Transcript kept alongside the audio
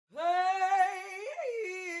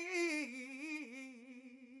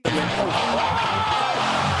Their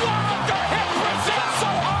hip presents so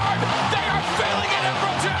hard, they are feeling it in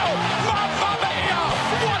Brazil. Mamma mia,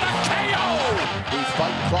 what a KO! The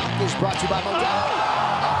fight clock is brought to you by Modelo.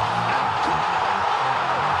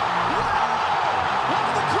 One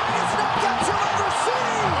of the greatest knockouts you'll ever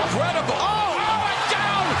see! Incredible. Oh, and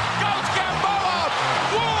down goes Gamboa.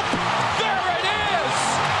 Whoop, there it is.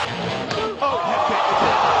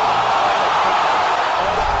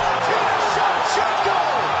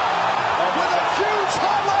 Jakob with a huge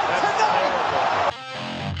highlight tonight!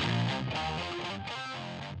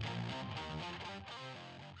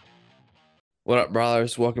 What up,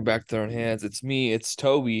 brawlers? Welcome back to Throwin Hands. It's me, it's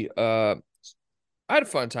Toby. I had a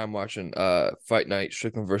fun time watching Fight Night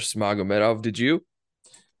Strickland versus Magomedov. Did you?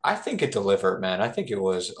 I think it delivered, man. I think it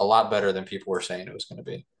was a lot better than people were saying it was going to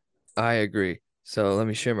be. I agree. So let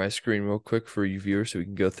me share my screen real quick for you viewers so we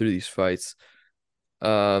can go through these fights.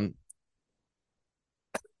 Look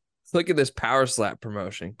at this power slap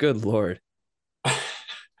promotion. Good Lord.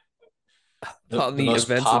 The most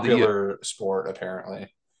popular sport,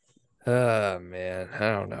 apparently. Man, I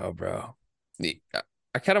don't know, bro.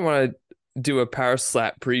 I kind of want to do a power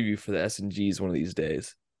slap preview for the S&Gs one of these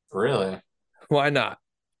days. Really? Why not?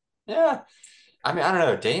 Yeah. I mean, I don't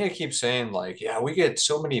know. Dana keeps saying, like, yeah, we get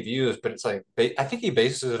so many views, but it's like, I think he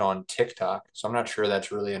bases it on TikTok. So I'm not sure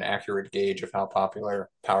that's really an accurate gauge of how popular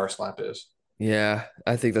power slap is. Yeah,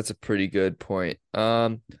 I think that's a pretty good point.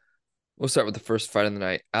 We'll start with the first fight of the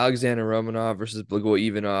night. Alexander Romanov versus Blagoy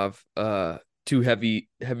Ivanov. Two heavy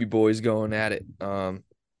boys going at it. I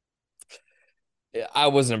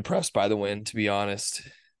wasn't impressed by the win, to be honest.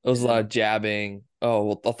 It was a lot of jabbing. Oh,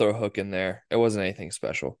 well, I'll throw a hook in there. It wasn't anything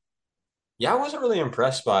special. Yeah, I wasn't really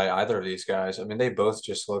impressed by either of these guys. I mean, they both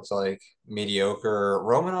just looked like mediocre.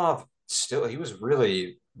 Romanov he was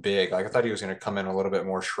really big. Like, I thought he was going to come in a little bit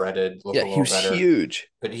more shredded, look a little better. He was huge.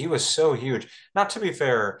 But he was so huge. Not to be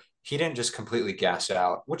fair, he didn't just completely gas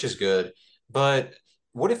out, which is good. But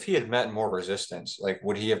what if he had met more resistance? Like,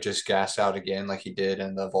 would he have just gassed out again like he did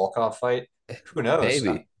in the Volkov fight? Who knows?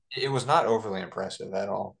 Maybe. It was not overly impressive at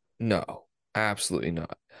all. No, absolutely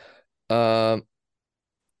not. I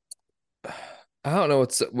don't know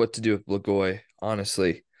what to do with Blagoy,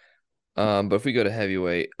 honestly. But if we go to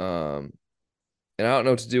heavyweight, and I don't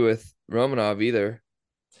know what to do with Romanov either.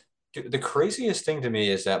 Dude, the craziest thing to me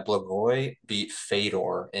is that Blagoy beat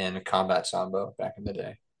Fedor in Combat Sambo back in the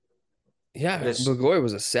day. Yeah, Blagoy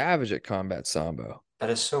was a savage at Combat Sambo. That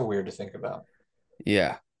is so weird to think about.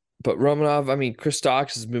 Yeah. But Romanov, I mean, Chris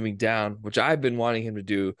Stocks is moving down, which I've been wanting him to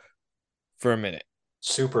do for a minute.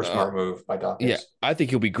 Super smart move by Dawkins. Yeah, I think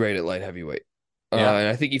he'll be great at light heavyweight. Yeah. And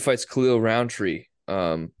I think he fights Khalil Roundtree.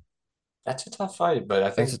 That's a tough fight, but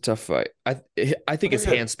I think that's a tough fight. I think his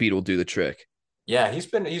hand speed will do the trick. Yeah,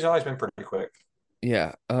 he's always been pretty quick.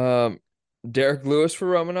 Yeah. Derek Lewis for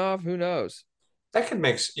Romanov, who knows? That could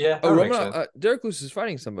make that Romanov, Derek Lewis is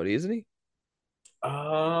fighting somebody, isn't he?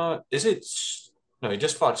 Is it? No, he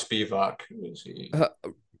just fought Spivak. Who is he?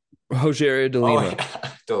 Rogerio de Lima. Oh,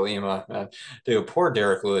 yeah. De Lima, man. Dude, poor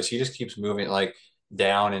Derek Lewis. He just keeps moving like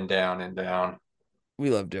down and down and down.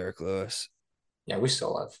 We love Derek Lewis. Yeah, we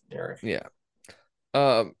still love Derek. Yeah.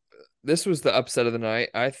 This was the upset of the night,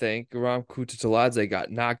 I think. Ram Kutateladze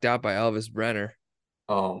got knocked out by Elvis Brenner.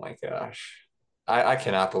 Oh my gosh. I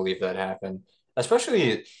cannot believe that happened.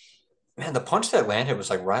 Especially, man, the punch that landed was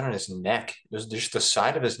like right on his neck. It was just the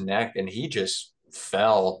side of his neck, and he just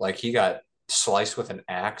fell like he got sliced with an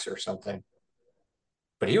axe or something.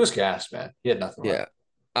 But he was gassed, man. He had nothing left.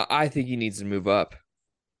 I think he needs to move up.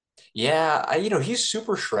 Yeah, he's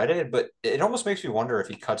super shredded, but it almost makes me wonder if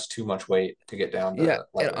he cuts too much weight to get down to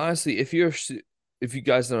lightweight. And honestly, if you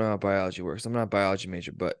guys don't know how biology works, I'm not a biology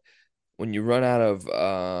major, but when you run out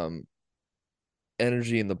of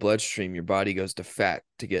energy in the bloodstream, your body goes to fat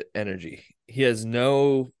to get energy. He has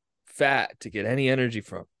no fat to get any energy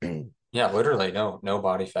from. Yeah, literally no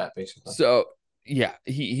body fat, basically. So yeah,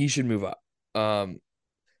 he should move up.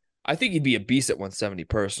 I think he'd be a beast at 170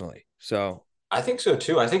 personally. So I think so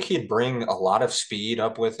too. I think he'd bring a lot of speed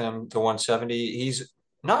up with him to 170. He's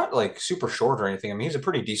not like super short or anything. I mean, he's a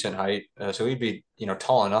pretty decent height, so he'd be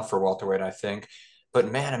tall enough for welterweight, I think. But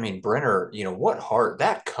man, I mean, Brenner, what heart.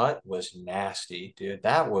 That cut was nasty, dude.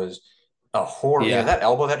 That was a horrible. Yeah. That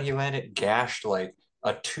elbow that he landed gashed like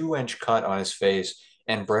a 2-inch cut on his face,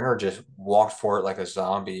 and Brenner just walked for it like a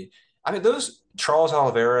zombie. I mean, those Charles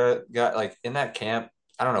Oliveira got like in that camp.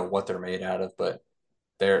 I don't know what they're made out of, but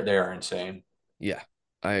they are insane. Yeah,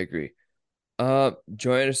 I agree. Joe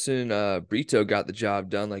Anderson, Brito got the job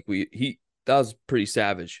done. That was pretty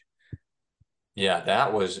savage. Yeah,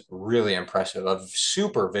 that was really impressive. A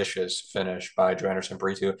super vicious finish by Joanderson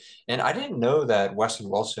Brito. And I didn't know that Weston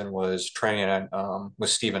Wilson was training at, with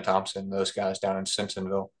Stephen Thompson, those guys down in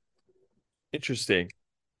Simpsonville. Interesting.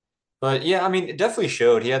 But yeah, I mean, it definitely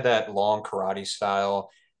showed. He had that long karate style.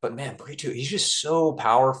 But man, Brito, he's just so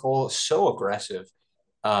powerful, so aggressive.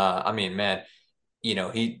 I mean, man,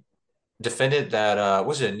 he defended that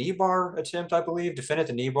was it a knee bar attempt, I believe, defended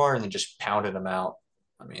the knee bar and then just pounded him out.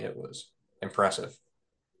 I mean, it was impressive.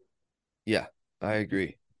 Yeah, I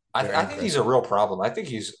agree. I, Very I think he's a impressive. real problem. I think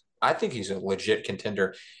he's a legit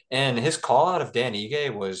contender. And his call out of Dan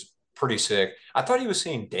Ige was pretty sick. I thought he was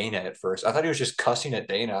saying Dana at first. I thought he was just cussing at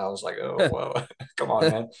Dana. I was like, oh whoa, come on,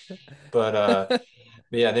 man. But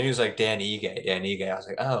yeah, then he was like Dan Ige. I was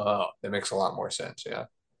like, oh, that makes a lot more sense. Yeah.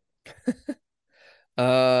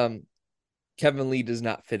 um, Kevin Lee does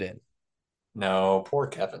not fit in. No, poor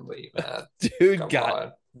Kevin Lee, man. Dude Come got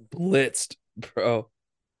on. blitzed, bro.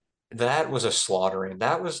 That was a slaughtering.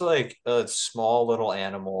 That was like a small little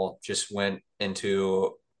animal just went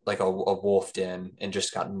into like a wolf den and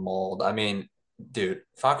just got mauled. I mean, dude,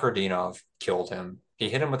 Fakhretdinov killed him. He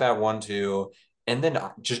hit him with that 1-2 and then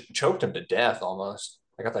just choked him to death almost.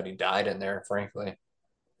 Like I thought he died in there, frankly.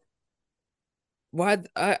 Why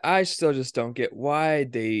I still just don't get why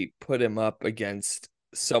they put him up against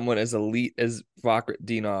someone as elite as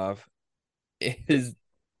Vakhtdinov in his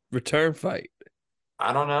return fight.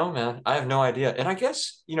 I don't know, man. I have no idea. And I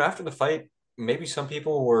guess, after the fight, maybe some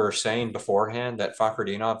people were saying beforehand that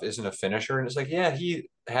Fakhretdinov isn't a finisher. And it's like, yeah, he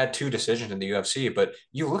had two decisions in the UFC, but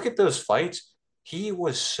you look at those fights, he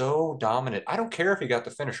was so dominant. I don't care if he got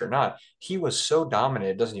the finish or not. He was so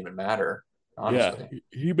dominant, it doesn't even matter, Yeah, honestly.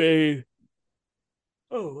 he made.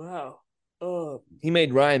 Oh wow. He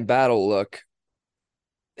made Ryan Battle look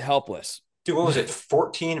helpless. Dude, what was it?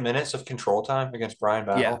 14 minutes of control time against Brian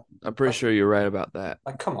Yeah, Battle? I'm pretty Like, sure you're right about that.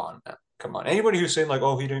 come on, man. Come on. Anybody who's saying like,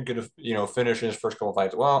 oh, he didn't get a finish in his first couple of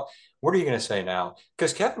fights. Well, what are you gonna say now?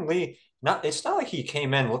 Because Kevin Lee, it's not like he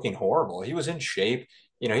came in looking horrible. He was in shape.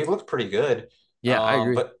 He looked pretty good. Yeah, I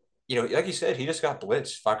agree. But like you said, he just got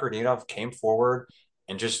blitzed. Fakhretdinov came forward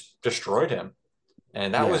and just destroyed him.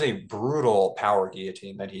 And that was Yeah, a brutal power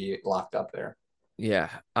guillotine that he locked up there. yeah.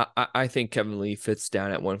 I think Kevin Lee fits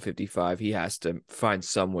down at 155. He has to find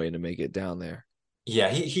some way to make it down there. Yeah,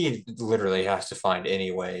 he literally has to find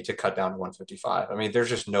any way to cut down to 155. I mean, there's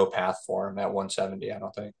just no path for him at 170, I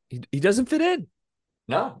don't think. He doesn't fit in.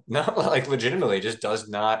 No, no, like legitimately just does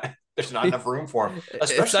not, there's not enough room for him.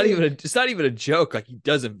 It's not even a joke. Like he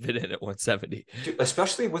doesn't fit in at 170.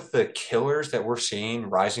 Especially with the killers that we're seeing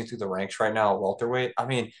rising through the ranks right now at welterweight. I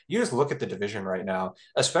mean, you just look at the division right now,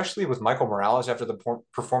 especially with Michael Morales after the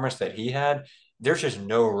performance that he had, there's just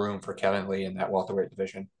no room for Kevin Lee in that welterweight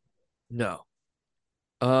division. No.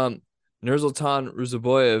 Um, Nursultan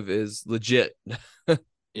Ruzaboyev is legit.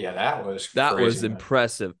 Yeah, that was That was crazy, man.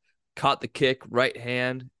 impressive. Caught the kick, right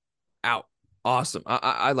hand, out. Awesome.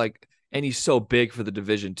 I like, and he's so big for the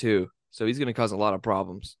division too. So he's gonna cause a lot of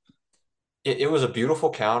problems. It was a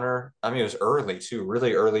beautiful counter. I mean, it was early too,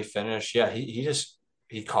 really early finish. Yeah,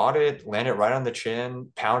 he caught it, landed right on the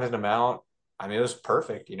chin, pounded him out. I mean, it was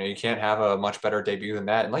perfect. You can't have a much better debut than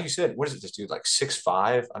that. And like you said, what is it, this dude like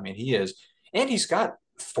 6'5"? I mean, he is, and he's got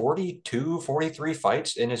 42, 43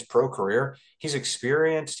 fights in his pro career. He's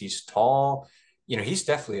experienced, he's tall. He's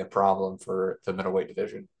definitely a problem for the middleweight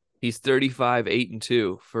division. He's 35,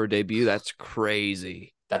 8-2 for a debut. That's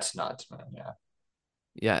crazy. That's nuts, man. Yeah.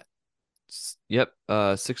 Yeah. Yep.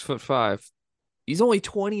 6'5". He's only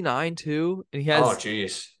 29 too, and Oh,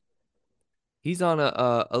 geez. he's on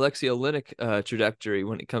a Alexei Oleinik trajectory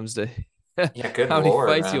when it comes to Yeah, good how many Lord,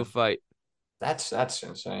 fights he'll man. fight. That's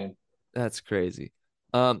insane. That's crazy.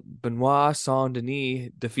 Benoit Saint Denis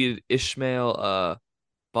defeated Ishmael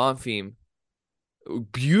Bonfim.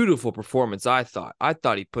 Beautiful performance, I thought. I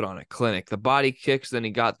thought he put on a clinic. The body kicks, then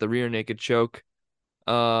he got the rear naked choke.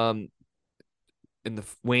 Um, in the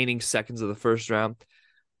waning seconds of the first round.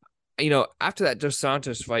 After that Dos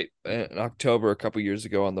Santos fight in October a couple years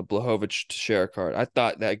ago on the Blachowicz share card, I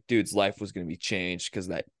thought that dude's life was going to be changed because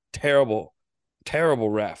that terrible,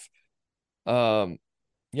 terrible ref.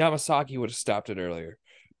 Yamasaki would have stopped it earlier,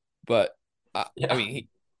 but I Yeah. mean,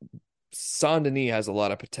 Saint Denis has a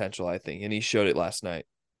lot of potential, I think, and he showed it last night.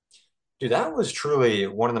 Dude, that was truly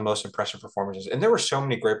one of the most impressive performances. And there were so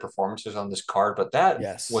many great performances on this card, but that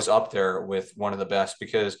Yes. was up there with one of the best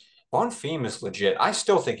because Bonfim is legit. I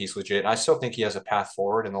still think he's legit. I still think he has a path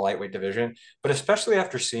forward in the lightweight division. But especially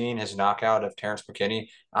after seeing his knockout of Terrence McKinney,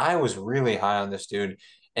 I was really high on this dude.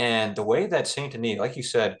 And the way that Saint Denis, like you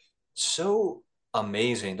said, so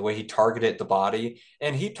amazing. The way he targeted the body.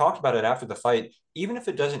 And he talked about it after the fight. Even if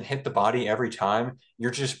it doesn't hit the body every time,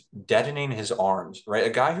 you're just deadening his arms, right? A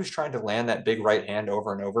guy who's trying to land that big right hand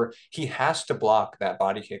over and over, he has to block that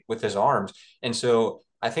body kick with his arms. And so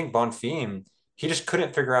I think Bonfim, he just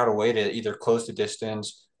couldn't figure out a way to either close the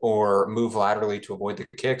distance or move laterally to avoid the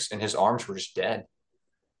kicks, and his arms were just dead.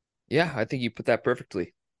 Yeah, I think you put that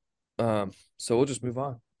perfectly. So we'll just move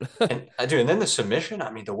on. And I do, and then the submission.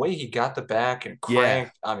 I mean, the way he got the back and Yeah.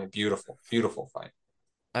 cranked. I mean, beautiful, beautiful fight.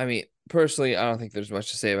 I mean, personally, I don't think there's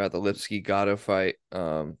much to say about the Lipsky Gatto fight.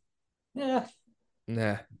 Yeah.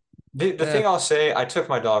 Nah. The thing I'll say, I took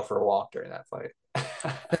my dog for a walk during that fight.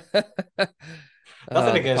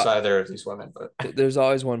 Nothing against either of these women, but there's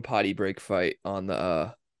always one potty break fight on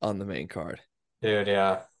the main card. dude,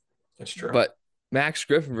 yeah, it's true. But Max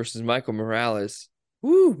Griffin versus Michael Morales.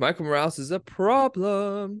 Woo, Michael Morales is a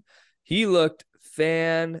problem. He looked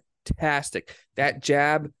fantastic. That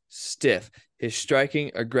jab stiff. His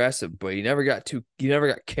striking aggressive, but he never got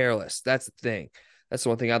careless. That's the thing. That's the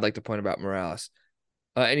one thing I'd like to point about Morales.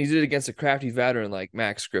 And he did it against a crafty veteran like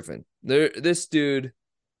Max Griffin. This dude,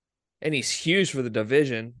 and he's huge for the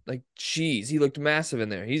division. Like, geez, he looked massive in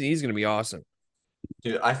there. He's gonna be awesome.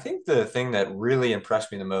 Dude, I think the thing that really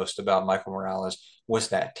impressed me the most about Michael Morales was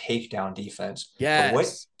that takedown defense.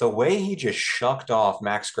 Yes. The way he just shucked off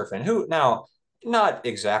Max Griffin, who now not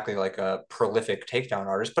exactly like a prolific takedown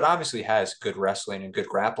artist, but obviously has good wrestling and good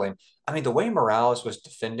grappling. I mean, the way Morales was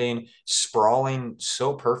defending, sprawling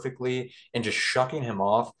so perfectly and just shucking him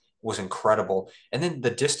off was incredible. And then the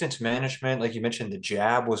distance management, like you mentioned, the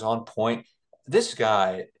jab was on point. This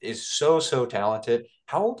guy is so talented.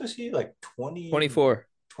 How old is he? Like 20, 24.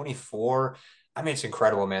 24. I mean, it's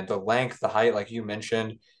incredible, man. The length, the height, like you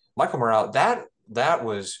mentioned. Michael Morales, that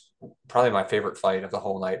was probably my favorite fight of the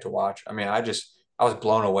whole night to watch. I mean, I was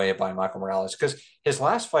blown away by Michael Morales because his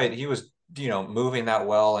last fight, he was, moving that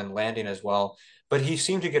well and landing as well, but he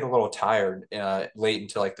seemed to get a little tired late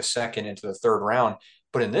into like the second, into the third round.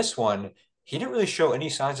 But in this one, he didn't really show any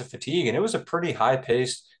signs of fatigue, and it was a pretty high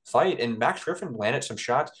paced fight. And Max Griffin landed some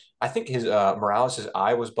shots. I think his Morales'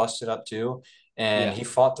 eye was busted up too, and Yeah. he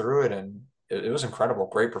fought through it, and it was incredible.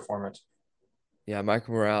 Great performance. Yeah,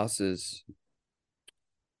 Michael Morales is.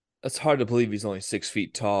 It's hard to believe he's only 6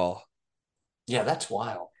 feet tall. Yeah, that's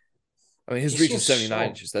wild. I mean, his He reach is seems 79 so.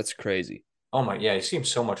 inches. That's crazy. Oh my, yeah, he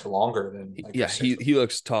seems so much longer than like Yeah, a 6 foot. he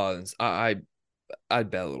looks tall. And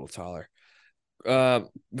I'd bet a little taller.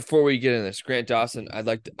 Before we get in this, Grant Dawson,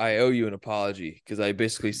 I owe you an apology because I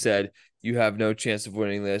basically said you have no chance of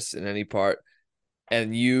winning this in any part,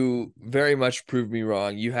 and you very much proved me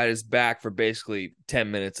wrong. You had his back for basically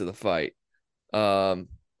 10 minutes of the fight. Demirs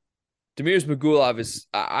Magulov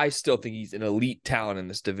I still think he's an elite talent in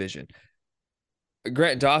this division.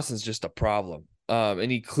 Grant Dawson's just a problem.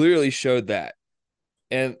 And he clearly showed that.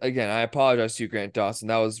 And again, I apologize to you, Grant Dawson.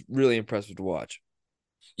 That was really impressive to watch.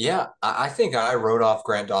 Yeah, I think I wrote off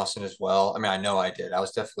Grant Dawson as well. I mean, I know I did. I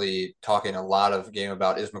was definitely talking a lot of game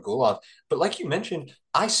about Ismagulov, but like you mentioned,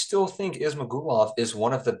 I still think Ismagulov is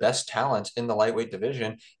one of the best talents in the lightweight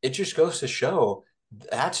division. It just goes to show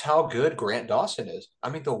that's how good Grant Dawson is. I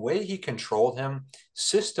mean, the way he controlled him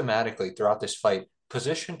systematically throughout this fight,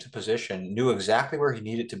 position to position, knew exactly where he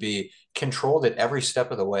needed to be, controlled it every step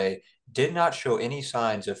of the way, did not show any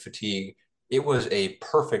signs of fatigue. It was a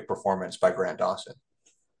perfect performance by Grant Dawson.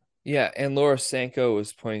 Yeah, and Laura Sanko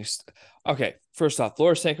was playing. Okay, first off,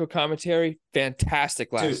 Laura Sanko commentary,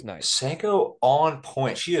 fantastic last night. Sanko on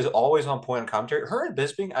point. She is always on point on commentary. Her and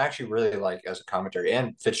Bisping, I actually really like as a commentary,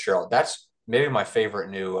 and Fitzgerald. That's maybe my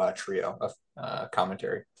favorite new trio of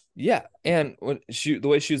commentary. Yeah, and the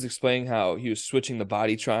way she was explaining how he was switching the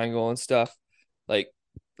body triangle and stuff, like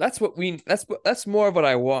that's more of what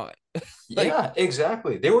I want. Like, yeah,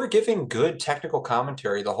 exactly. They were giving good technical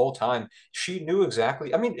commentary the whole time. She knew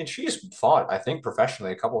exactly. I mean, and she's fought, I think,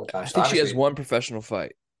 professionally a couple of I times. So think she has obviously, one professional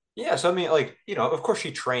fight. yeah. So I mean, like, of course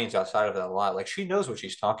she trains outside of it a lot. Like she knows what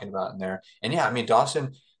she's talking about in there. And yeah, I mean,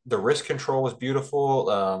 Dawson, the wrist control was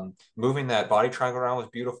beautiful. Moving that body triangle around was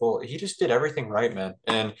beautiful. He just did everything right, man.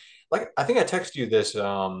 And like, I think I texted you this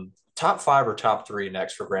top five or top three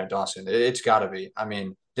next for Grant Dawson. It's got to be. I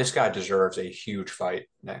mean, this guy deserves a huge fight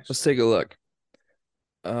next. Let's take a look.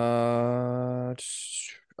 All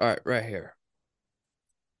right, right here.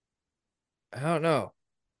 I don't know.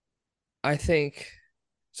 I think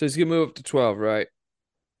so. He's gonna move up to 12, right?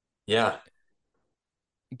 Yeah.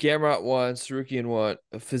 Gamrot won, Sarukian won.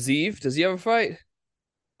 Fazeev, does he have a fight?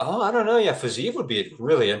 Oh, I don't know. Yeah, Fazeev would be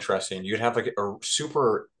really interesting. You'd have like a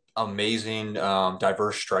super amazing,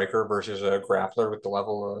 diverse striker versus a grappler with the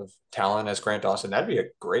level of talent as Grant Dawson. That'd be a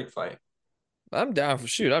great fight. I'm down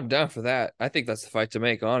for that. I think that's the fight to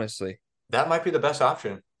make, honestly. That might be the best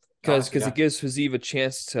option. Honestly, Because yeah. it gives Fiziev a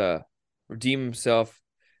chance to redeem himself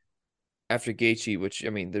after Gaethje, which, I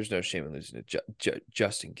mean, there's no shame in losing to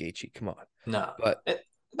Justin Gaethje. Come on. No. But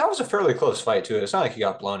That was a fairly close fight too. It's not like he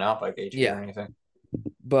got blown out by Gaethje yeah, or anything.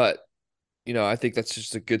 but I think that's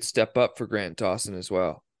just a good step up for Grant Dawson as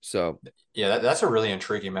well. So Yeah, that's a really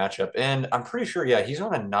intriguing matchup. And I'm pretty sure, yeah, he's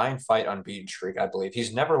on a 9-fight unbeaten streak, I believe.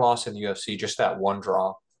 He's never lost in the UFC, just that one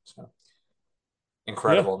draw. So yeah,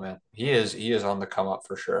 incredible, man. He is on the come up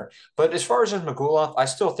for sure. But as far as Ismagulov, I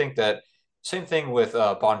still think that same thing with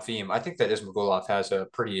Bonfim. I think that Ismagulov has a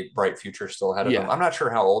pretty bright future still ahead of him. yeah, I'm not sure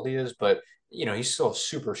how old he is, but he's still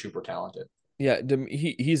super, super talented. yeah.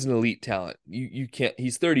 He's an elite talent. You can't.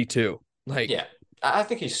 He's 32. Like, Yeah, I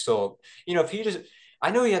think he's still, if he just,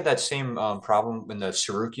 I know he had that same problem in the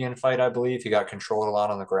Sarukian fight, I believe. He got controlled a lot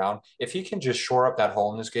on the ground. If he can just shore up that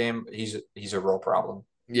hole in his game, he's a real problem.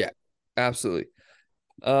 yeah, absolutely.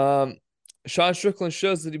 Um, Sean Strickland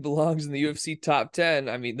shows that he belongs in the UFC top 10.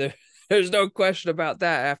 I mean, there's no question about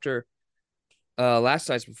that after last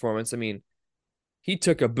night's performance. I mean, he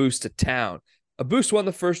took a boost to town. A boost won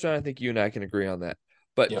the first round. I think you and I can agree on that.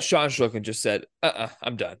 But Yep. Sean Strickland just said,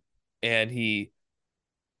 I'm done. And he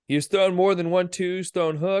was throwing more than 1-2s,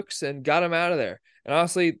 throwing hooks, and got him out of there. And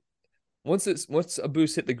honestly, once a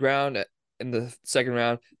boost hit the ground in the second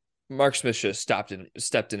round, Mark Smith should have stepped in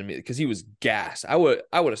immediately because he was gassed. I would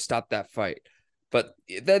have stopped that fight. But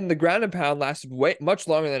then the ground and pound lasted much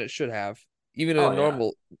longer than it should have, even in Oh a yeah.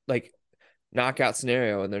 normal knockout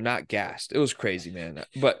scenario, and they're not gassed. It was crazy, man.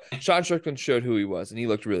 But Sean Strickland showed who he was, and he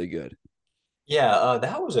looked really good. Yeah,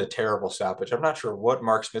 that was a terrible stoppage. I'm not sure what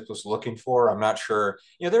Mark Smith was looking for. I'm not sure.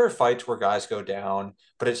 There are fights where guys go down,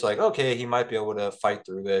 but it's like, okay, he might be able to fight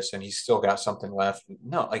through this and he's still got something left.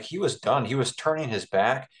 No, like he was done. He was turning his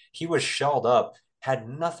back. He was shelled up, had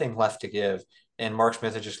nothing left to give. And Mark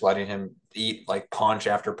Smith is just letting him eat like punch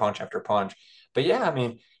after punch after punch. But yeah, I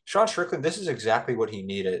mean, Sean Strickland, this is exactly what he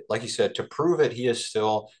needed. Like you said, to prove it, he is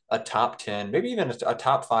still a top 10, maybe even a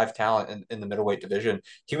top 5 talent in the middleweight division.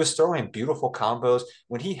 He was throwing beautiful combos.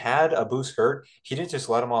 When he had a boost hurt, he didn't just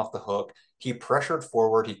let him off the hook. He pressured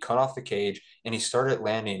forward, he cut off the cage, and he started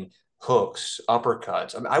landing hooks,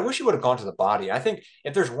 uppercuts. I mean, I wish he would have gone to the body. I think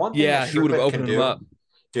if there's one thing that Yeah, he would have Strickland can opened him do, up.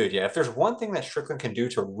 dude, yeah, if there's one thing that Strickland can do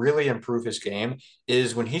to really improve his game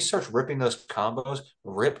is when he starts ripping those combos,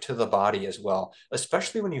 rip to the body as well.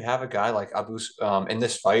 Especially when you have a guy like Abus in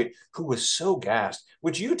this fight who was so gassed.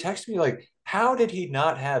 Would you text me like, how did he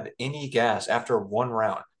not have any gas after one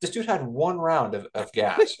round? This dude had one round of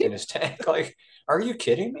gas in his tank. Like, are you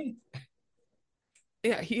kidding me?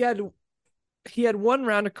 Yeah, he had 1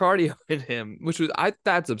 round of cardio in him, which was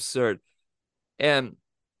that's absurd. And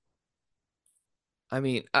I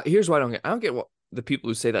mean, here's what I don't get what the people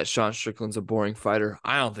who say that Sean Strickland's a boring fighter.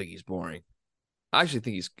 I don't think he's boring. I actually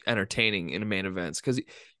think he's entertaining in the main events because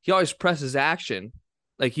he always presses action,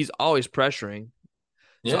 like he's always pressuring.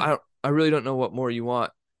 So Yeah. I really don't know what more you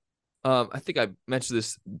want. I think I mentioned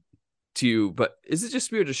this to you, but is it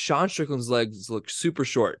just weird? Does Sean Strickland's legs look super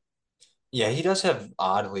short? Yeah, he does have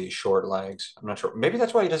oddly short legs. I'm not sure. Maybe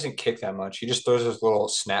that's why he doesn't kick that much. He just throws those little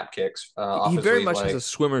snap kicks off He his very lead much has a leg.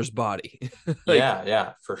 swimmer's body. Like Yeah,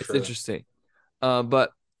 yeah, for it's sure. interesting.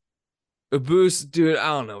 But a boost, dude, I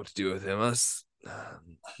don't know what to do with him.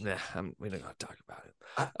 We don't gotta talk about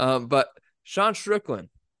it. But Sean Strickland,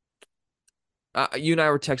 you and I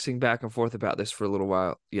were texting back and forth about this for a little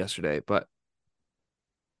while yesterday. But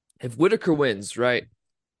if Whitaker wins, right?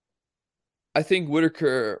 I think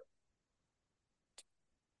Whitaker.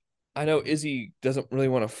 I know Izzy doesn't really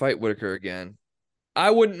want to fight Whitaker again. I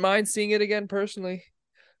wouldn't mind seeing it again personally,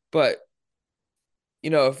 but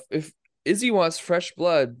if Izzy wants fresh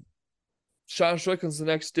blood, Sean Strickland's the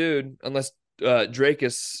next dude, unless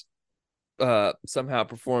Drakus somehow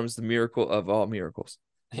performs the miracle of all miracles.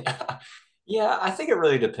 Yeah. Yeah, I think it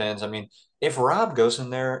really depends. I mean, if Rob goes in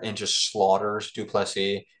there and just slaughters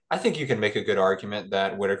Duplessis, I think you can make a good argument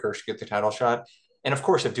that Whitaker should get the title shot. And of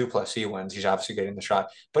course, if Duplessis wins, he's obviously getting the shot.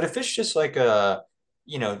 But if it's just like a,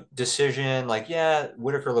 decision, like, yeah,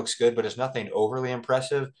 Whitaker looks good, but it's nothing overly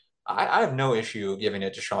impressive, I have no issue giving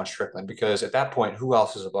it to Sean Strickland because at that point, who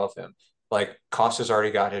else is above him? Like Costa's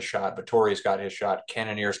already got his shot, Vittori's got his shot,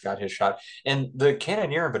 Cannonier's got his shot. And the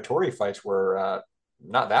Cannonier and Vittori fights were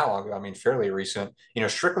not that long ago. I mean, fairly recent.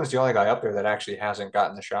 Strickland's the only guy up there that actually hasn't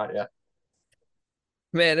gotten the shot yet.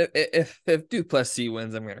 Man, if Duplessis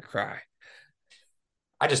wins, I'm gonna cry.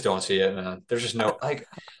 I just don't see it, man. There's just no like.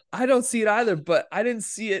 I don't see it either, but I didn't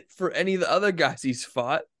see it for any of the other guys he's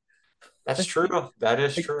fought. That's true. That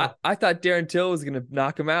is Like, true. I thought Darren Till was gonna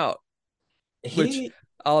knock him out. which He,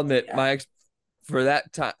 I'll admit yeah. for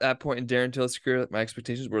that time, that point in Darren Till's career, my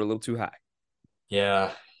expectations were a little too high.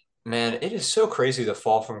 Yeah, man, it is so crazy the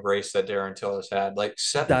fall from grace that Darren Till has had. Like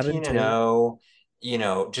Darren 17 and Till.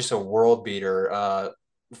 0, just a world beater,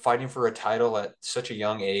 fighting for a title at such a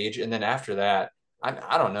young age. And then after that,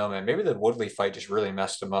 I don't know, man. Maybe the Woodley fight just really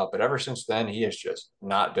messed him up. But ever since then, he has just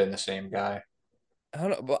not been the same guy. I don't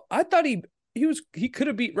know, but I thought he could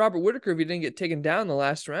have beat Robert Whitaker if he didn't get taken down in the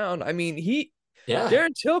last round. I mean, Yeah,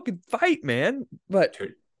 Darren Till could fight, man. But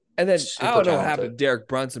dude, and then I super don't know what happened talented. to Derek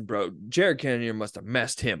Brunson, bro. Jared Cannonier must have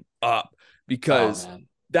messed him up Oh because man.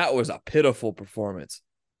 that was a pitiful performance.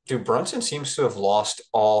 Dude, Brunson seems to have lost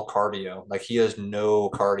all cardio. Like he has no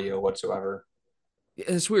cardio whatsoever.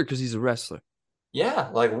 It's weird because he's a wrestler. Yeah,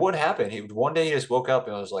 like what happened? One day he just woke up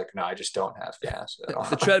and was like, "No, I just don't have gas at The all."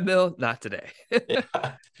 treadmill, not today. Yeah.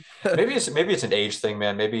 Maybe it's an age thing,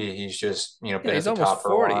 man. Maybe he's just, Yeah, been at he's the almost top for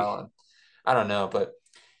a 40. while and I don't know, but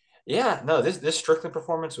yeah, no, this Strickland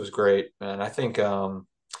performance was great, man. I think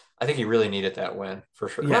he really needed that win for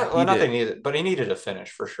sure. Yeah, Not, well, he not that did. he needed, but he needed a finish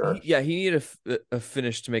for sure. He needed a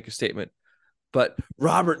finish to make a statement. But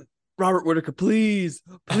Robert Whitaker, please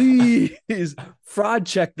fraud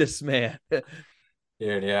check this man.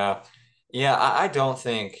 Dude, yeah. Yeah, I don't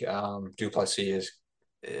think Duplessis is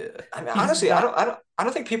I mean, He's honestly, I not don't I don't I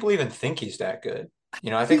don't think people even think he's that good. I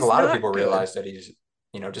think a he's lot of not people good. realize that he's,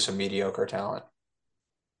 just a mediocre talent.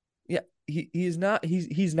 Yeah, he's not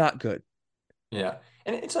he's not good. Yeah.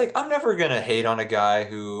 And it's like I'm never gonna hate on a guy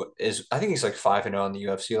who is I think he's like 5-0 in the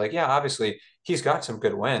UFC. Like, yeah, obviously he's got some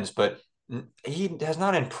good wins, but he has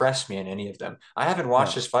not impressed me in any of them. I haven't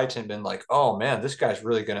watched No. his fights and been like, oh man, this guy's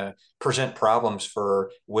really gonna present problems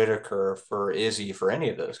for Whitaker, for Izzy, for any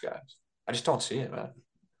of those guys. I just don't see it, man.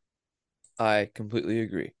 I completely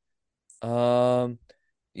agree. Um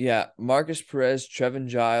yeah, Marcus Perez, Trevin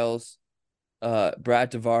Giles,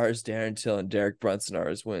 Brad Tavares, Darren Till, and Derek Brunson are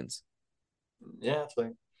his wins. Yeah, it's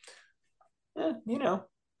like, yeah.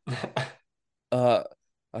 Uh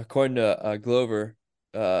According to Glover,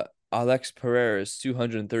 Alex Pereira is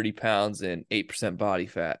 230 pounds and 8% body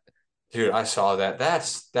fat. Dude, I saw that.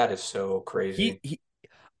 That is so crazy. He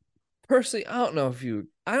personally, I don't know if you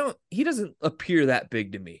I don't he doesn't appear that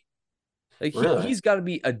big to me. Like Really? he's got to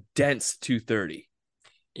be a dense 230.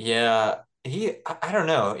 Yeah, I don't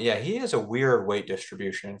know. Yeah, he has a weird weight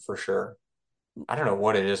distribution for sure. I don't know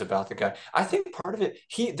what it is about the guy. I think part of it,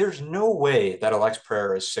 there's no way that Alex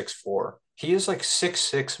Pereira is 6'4". He is like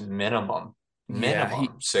 6'6" minimum. Yeah,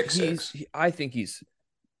 Minimum 6'6". I think he's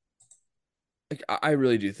like I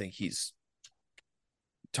really do think he's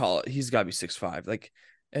tall. He's got to be 6'5". Like,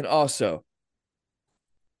 and also,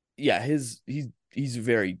 yeah, he's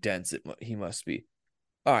very dense. He must be.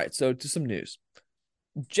 All right, so to some news.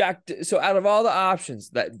 So out of all the options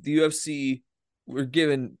that the UFC were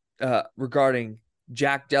given regarding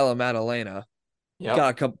Jack Della Maddalena, got Yep.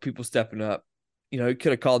 a couple people stepping up. He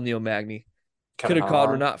could have called Neil Magny, could Kevin have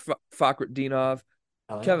called Holland. Renat Fakhretdinov,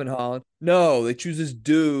 Oh yeah. Kevin Holland. No, they choose this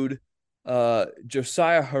dude,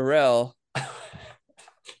 Josiah Harrell.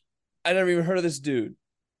 I never even heard of this dude.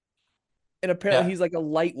 And apparently Yeah. he's like a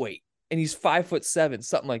lightweight and he's 5'7",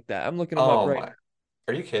 something like that. I'm looking him up Oh right my. now.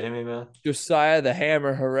 Are you kidding me, man? Josiah the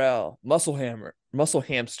Hammer Harrell, muscle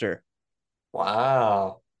hamster.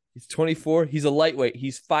 Wow. He's 24. He's a lightweight.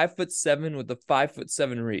 He's 5'7" with a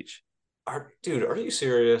 5'7" reach. Dude, are you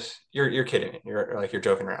serious? You're kidding me. You're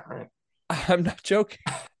joking around, right? I'm not joking.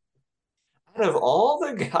 Out of all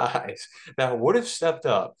the guys that would have stepped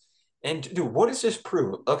up, and dude, what does this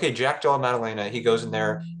prove? Okay, Jack Della Maddalena, he goes in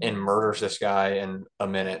there and murders this guy in a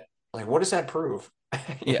minute. Like, what does that prove?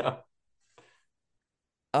 You Yeah.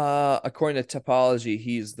 know? According to Topology,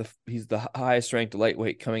 he's the highest ranked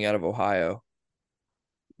lightweight coming out of Ohio.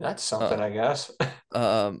 That's something, Uh, I guess.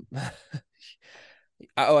 um,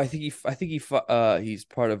 he's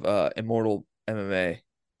part of Immortal MMA,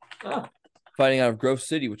 Oh. fighting out of Grove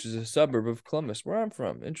City, which is a suburb of Columbus, where I'm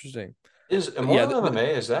from. Interesting. Is But yeah, Immortal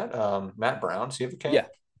MMA, is that Matt Brown? Does he have a camp? yeah.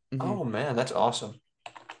 hmm Oh man, that's awesome.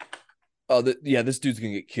 Oh, yeah, this dude's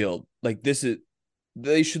gonna get killed. Like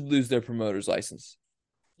they should lose their promoter's license.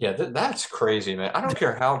 Yeah, that's crazy, man. I don't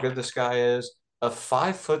care how good this guy is. A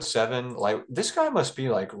 5'7", like this guy must be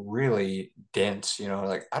like really dense,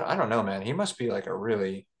 like I don't know, man. He must be like a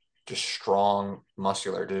really just strong,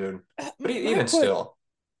 muscular dude. But My even still,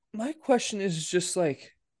 my question is just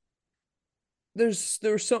like there was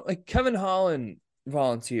so like Kevin Holland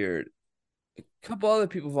volunteered, a couple other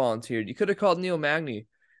people volunteered. You could have called Neil Magny,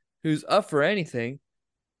 who's up for anything,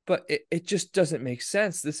 but it just doesn't make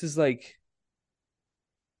sense. This is like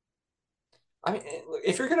I mean,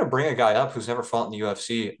 if you're going to bring a guy up who's never fought in the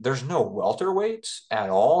UFC, there's no welterweights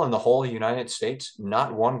at all in the whole United States.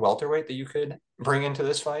 Not one welterweight that you could bring into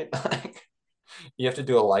this fight. Like, you have to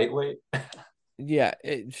do a lightweight. Yeah,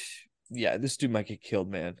 yeah, this dude might get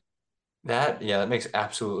killed, man. That makes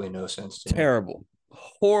absolutely no sense to me. Terrible,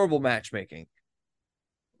 horrible matchmaking.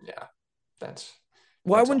 Yeah, that's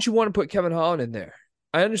Why wouldn't you want to put Kevin Holland in there?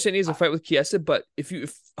 I understand he has a fight with Chiesa, but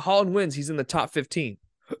if Holland wins, he's in the top 15.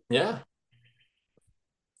 Yeah.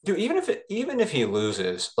 Dude, even if he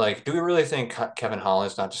loses, like, do we really think Kevin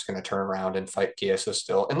Holland's not just going to turn around and fight Chiesa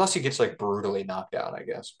still, unless he gets like brutally knocked out, I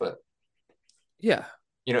guess. But Yeah,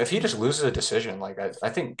 if he just loses a decision, like I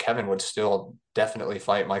think Kevin would still definitely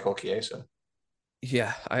fight Michael Chiesa.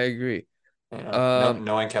 yeah, I agree.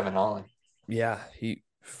 Knowing Kevin Holland. Yeah, he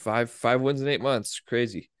five wins in 8 months,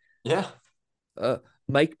 crazy. Yeah.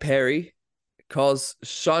 Mike Perry calls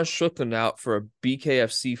Sean Strickland out for a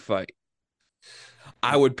BKFC fight.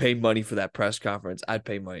 I would pay money for that press conference. I'd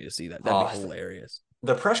pay money to see that. That'd be hilarious.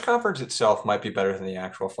 The press conference itself might be better than the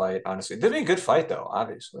actual fight, honestly. That'd be a good fight, though,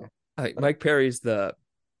 obviously. Mike Perry's the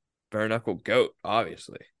bare knuckle goat,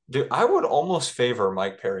 obviously. Dude, I would almost favor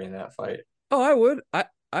Mike Perry in that fight. Oh, I would. I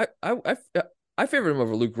favor him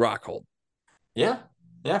over Luke Rockhold. Yeah,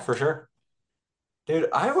 for sure. Dude,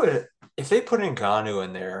 I would, if they put Ngannou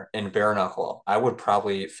in there in bare knuckle, I would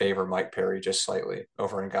probably favor Mike Perry just slightly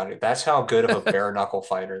over Ngannou. That's how good of a bare knuckle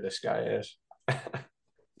fighter this guy is.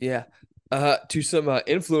 Yeah. To some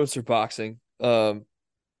influencer boxing. Apparently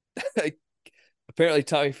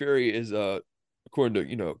Tommy Fury is according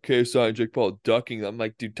to KSI and Jake Paul ducking. I'm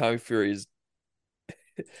like, dude, Tommy Fury is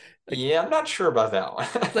yeah, I'm not sure about that one.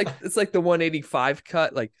 it's like the 185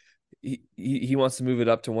 cut. Like he wants to move it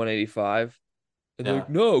up to 185. And they're like,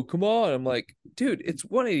 no, come on. I'm like, dude, it's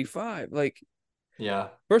 185. Like, yeah.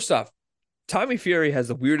 First off, Tommy Fury has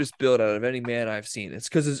the weirdest build out of any man I've seen. It's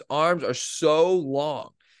because his arms are so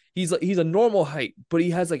long. He's a normal height, but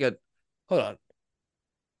he has like a hold on.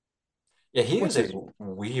 Yeah, he is a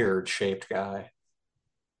weird shaped guy.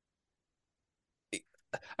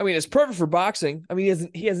 I mean, it's perfect for boxing. I mean,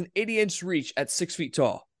 he has an 80-inch reach at 6 feet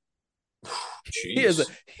tall. He has a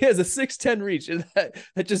 6'10" reach, and that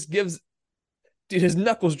just gives dude his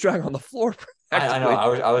knuckles drag on the floor. I know.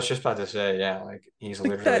 I was just about to say, yeah, like he's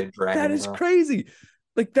literally dragging. That is crazy.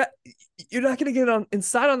 Like that, you're not gonna get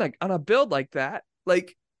inside on a build like that.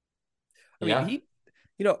 Like, I mean,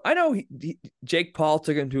 I know Jake Paul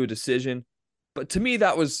took him to a decision, but to me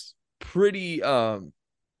that was pretty.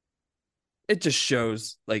 It just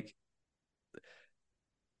shows like.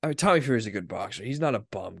 I mean, Tommy Fury's a good boxer. He's not a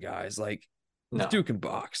bum, guys. Like, this dude can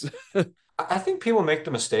box. I think people make the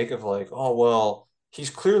mistake of like, oh, well, he's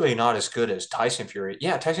clearly not as good as Tyson Fury.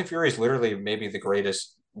 Yeah, Tyson Fury is literally maybe the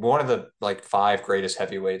greatest, one of the like 5 greatest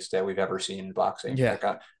heavyweights that we've ever seen in boxing. Yeah.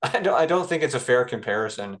 Like, I don't think it's a fair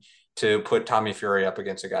comparison to put Tommy Fury up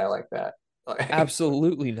against a guy like that. Like,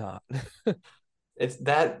 absolutely not.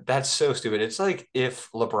 That's so stupid. It's like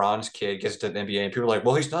if LeBron's kid gets to the NBA and people are like,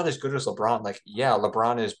 well, he's not as good as LeBron. Like, yeah,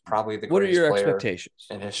 LeBron is probably the greatest player expectations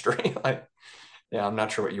in history. Like, yeah, I'm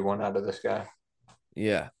not sure what you want out of this guy.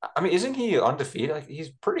 Yeah. I mean, isn't he undefeated? Like, he's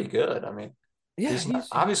pretty good. I mean, yeah, he's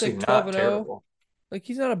obviously like not terrible. Like,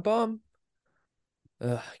 he's not a bum.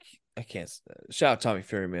 I can't. Shout out Tommy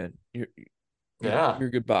Fury, man. You're a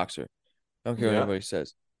good boxer. I don't care what anybody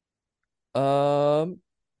says.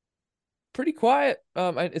 Pretty quiet.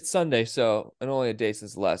 It's Sunday, so and only a day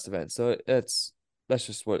since the last event, so that's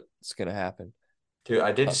just what's gonna happen. Dude,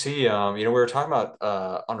 I did see. We were talking about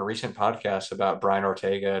on a recent podcast about Brian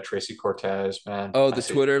Ortega, Tracy Cortez, man. Oh,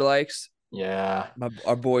 Twitter likes. Yeah,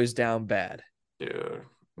 our boy's down bad, dude.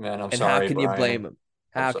 Man, I'm and sorry. How can Brian. you blame him?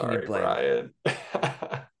 How can you blame Brian?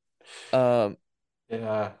 him?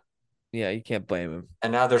 Yeah, you can't blame him.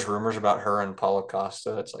 And now there's rumors about her and Paulo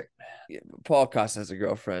Costa. It's like, man. Yeah, Paulo Costa has a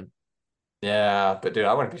girlfriend. Yeah, but dude,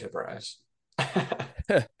 I wouldn't be surprised.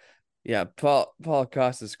 Yeah, Paulo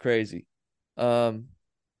Costa's crazy. Paulo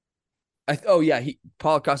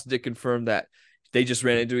Costa did confirm that they just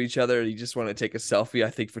ran into each other and he just wanted to take a selfie, I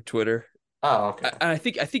think, for Twitter. Oh, okay. I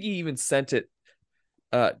think he even sent it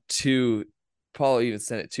to Paulo, even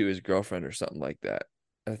sent it to his girlfriend or something like that.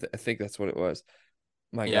 I think that's what it was.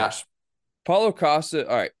 My gosh. Paulo Costa.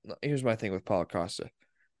 All right, here's my thing with Paulo Costa.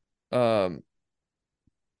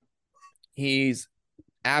 He's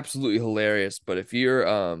absolutely hilarious, but if you're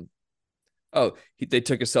they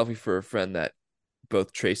took a selfie for a friend that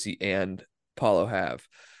both Tracy and Paulo have.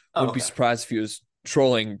 Wouldn't be surprised if he was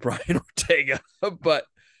trolling Brian Ortega, but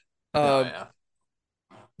but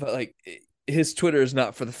like his Twitter is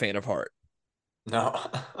not for the faint of heart. No.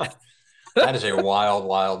 That is a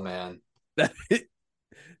wild man.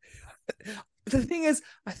 The thing is,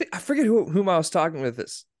 I forget whom I was talking with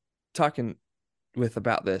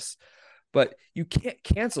about this, but you can't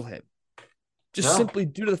cancel him just No, simply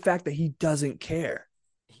due to the fact that he doesn't care.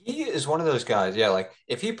 he is one of those guys. Yeah, like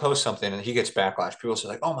if he posts something and he gets backlash, people say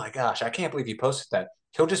like, "Oh my gosh, I can't believe he posted that."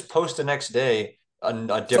 He'll just post the next day a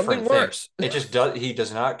Something different thing. worse. It just does. He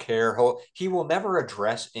does not care. He will never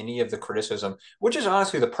address any of the criticism, which is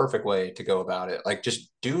honestly the perfect way to go about it. Like,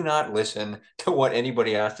 just do not listen to what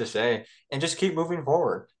anybody has to say and just keep moving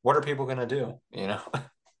forward. What are people going to do? You know?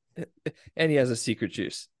 And he has a secret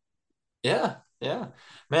juice. Yeah, yeah.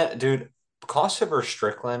 Man, dude, Costa versus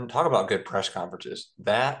Strickland, talk about good press conferences.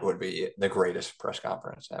 That would be the greatest press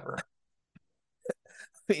conference ever.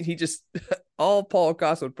 I mean, he just all Paul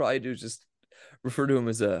Costa would probably do is just refer to him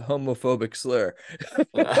as a homophobic slur.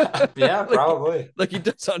 Yeah, like, probably. like he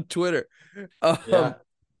does on Twitter. Yeah.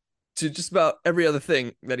 To just about every other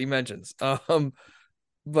thing that he mentions.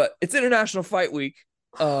 But it's International Fight Week.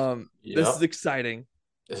 This is Yep. exciting.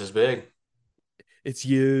 This is big. It's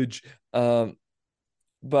huge.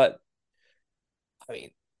 But I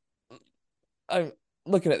mean, I'm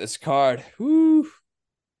looking at this card. Whoo.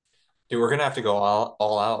 Dude, we're gonna have to go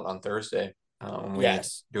all out on Thursday. When we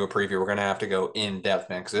Yes. do a preview, we're gonna have to go in depth,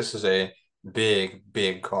 man, because this is a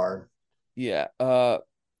big card. Yeah.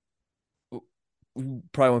 We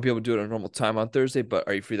probably won't be able to do it at a normal time on Thursday, but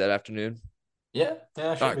are you free that afternoon? Yeah, yeah,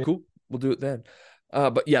 All should right, be. cool. We'll do it then.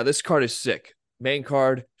 But yeah, this card is sick. Main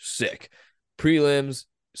card, sick. Prelims,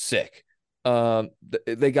 sick.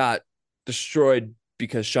 They got destroyed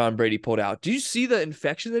because Sean Brady pulled out. Did you see the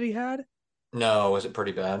infection that he had? No, was it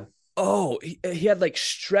pretty bad? Oh, he had like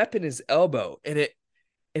strep in his elbow, and it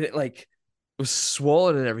like was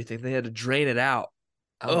swollen and everything. They had to drain it out.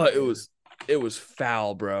 Oh, Oh, dude. it was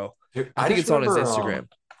foul, bro. Dude, I I think just it's on his remember Instagram.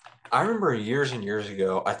 I remember years and years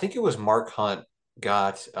ago, I think it was Mark Hunt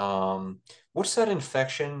got what's that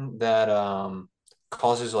infection that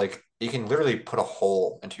causes like you can literally put a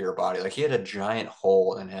hole into your body. Like he had a giant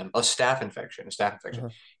hole in him, a staph infection, a staph infection.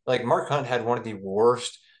 Uh-huh. Like Mark Hunt had one of the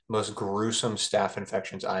worst, most gruesome staph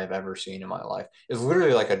infections I have ever seen in my life. It's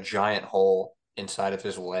literally like a giant hole inside of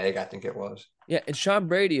his leg, I think it was. Yeah, and Sean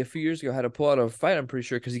Brady a few years ago had to pull out of a fight, I'm pretty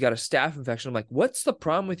sure, because he got a staph infection. I'm like, what's the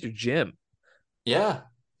problem with your gym? Yeah,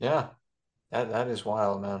 yeah. That is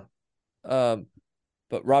wild, man. Um,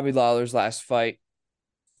 but Robbie Lawler's last fight,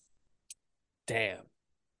 damn.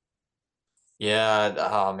 Yeah,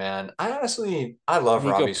 oh man. I love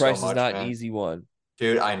Nico Robbie so Price is much, not an man. easy one.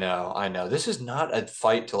 Dude, I know. This is not a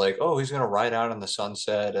fight to like, oh, he's gonna ride out in the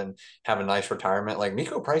sunset and have a nice retirement. Like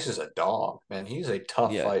Nico Price is a dog, man. He's a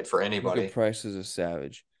tough Yeah, fight for Nico anybody. Price is a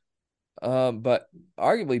savage. But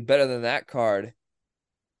arguably better than that card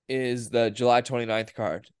is the July 29th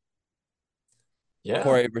card, Yeah.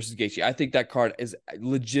 Poirier versus Gaethje. I think that card is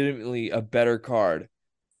legitimately a better card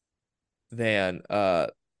than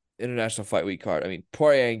International Fight Week card. I mean,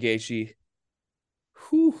 Poirier and Gaethje,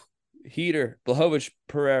 whew, heater. Blachowicz,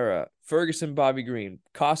 Pereira, Ferguson, Bobby Green,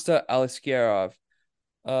 Costa, Aliskerov,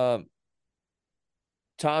 um,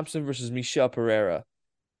 Thompson versus Michel Pereira,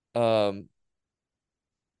 um,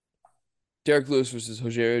 Derek Lewis versus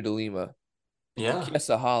Rogerio de Lima, Yeah.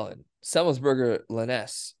 Kiesa Holland, Semmelsberger,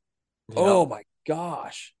 Laness. Yeah. Oh my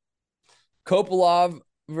gosh. Kopolov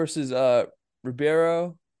versus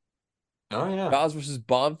Ribeiro, Oh yeah. Giles versus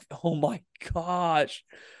Bomb. Oh my gosh.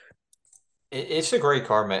 It's a great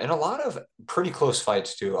card, man. And a lot of pretty close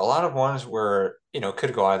fights too. A lot of ones where,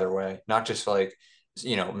 could go either way. Not just like,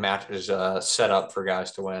 matches set up for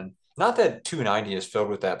guys to win. Not that 290 is filled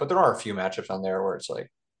with that, but there are a few matchups on there where it's like,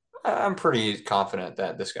 I'm pretty confident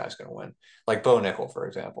that this guy's going to win. Like Bo Nickel, for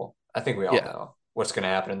example. I think we all Yeah, know what's going to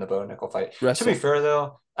happen in the Bo Nickel fight. To be wrestle. fair,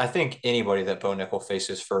 though, I think anybody that Bo Nickel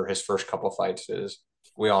faces for his first couple fights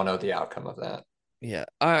we all know the outcome of that. Yeah,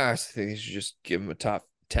 I honestly think they should just give him a top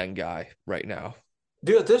 10 guy right now.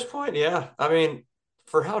 Dude, at this point, yeah. I mean,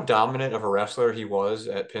 for how dominant of a wrestler he was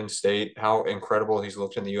at Penn State, how incredible he's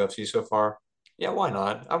looked in the UFC so far, yeah, why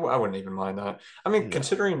not? I wouldn't even mind that. I mean, No.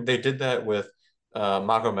 considering they did that with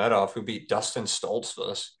Magomedov, who beat Dustin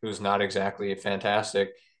Stoltzfus, who's not exactly fantastic.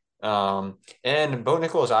 And Bo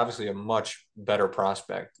Nickel is obviously a much better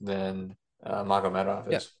prospect than Magomedov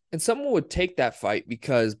Yeah. is. And someone would take that fight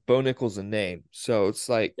because Bo Nickel's a name. So it's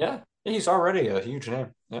like, Yeah, he's already a huge name.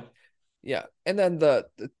 Yeah. yeah. And then the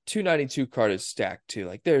 292 card is stacked too.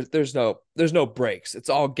 Like there's no breaks. It's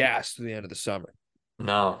all gas to the end of the summer.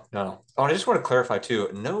 No, no. Oh, and I just want to clarify too.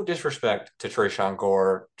 No disrespect to Tresean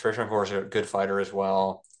Gore. Tresean Gore is a good fighter as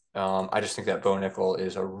well. I just think that Bo Nickel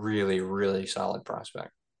is a really, really solid prospect.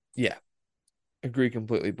 Yeah. Agree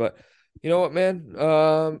completely. But You know what, man? I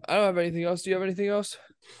don't have anything else. Do you have anything else?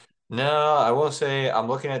 No, I will say I'm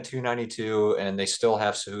looking at 292 and they still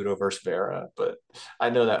have Cejudo versus Vera, but I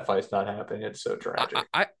know that fight's not happening. It's so I tragic.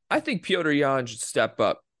 I think Piotr Jan should step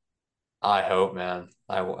up. I hope, man.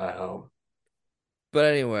 I hope. But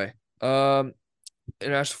anyway, International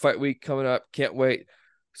Fight Week coming up. Can't wait.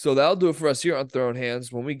 So that'll do it for us here on Throwing Hands.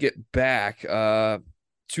 When we get back,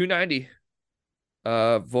 290,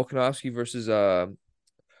 Volkanovski versus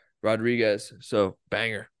Rodriguez. So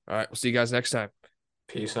banger. All right, we'll see you guys next time.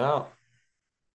 Peace out.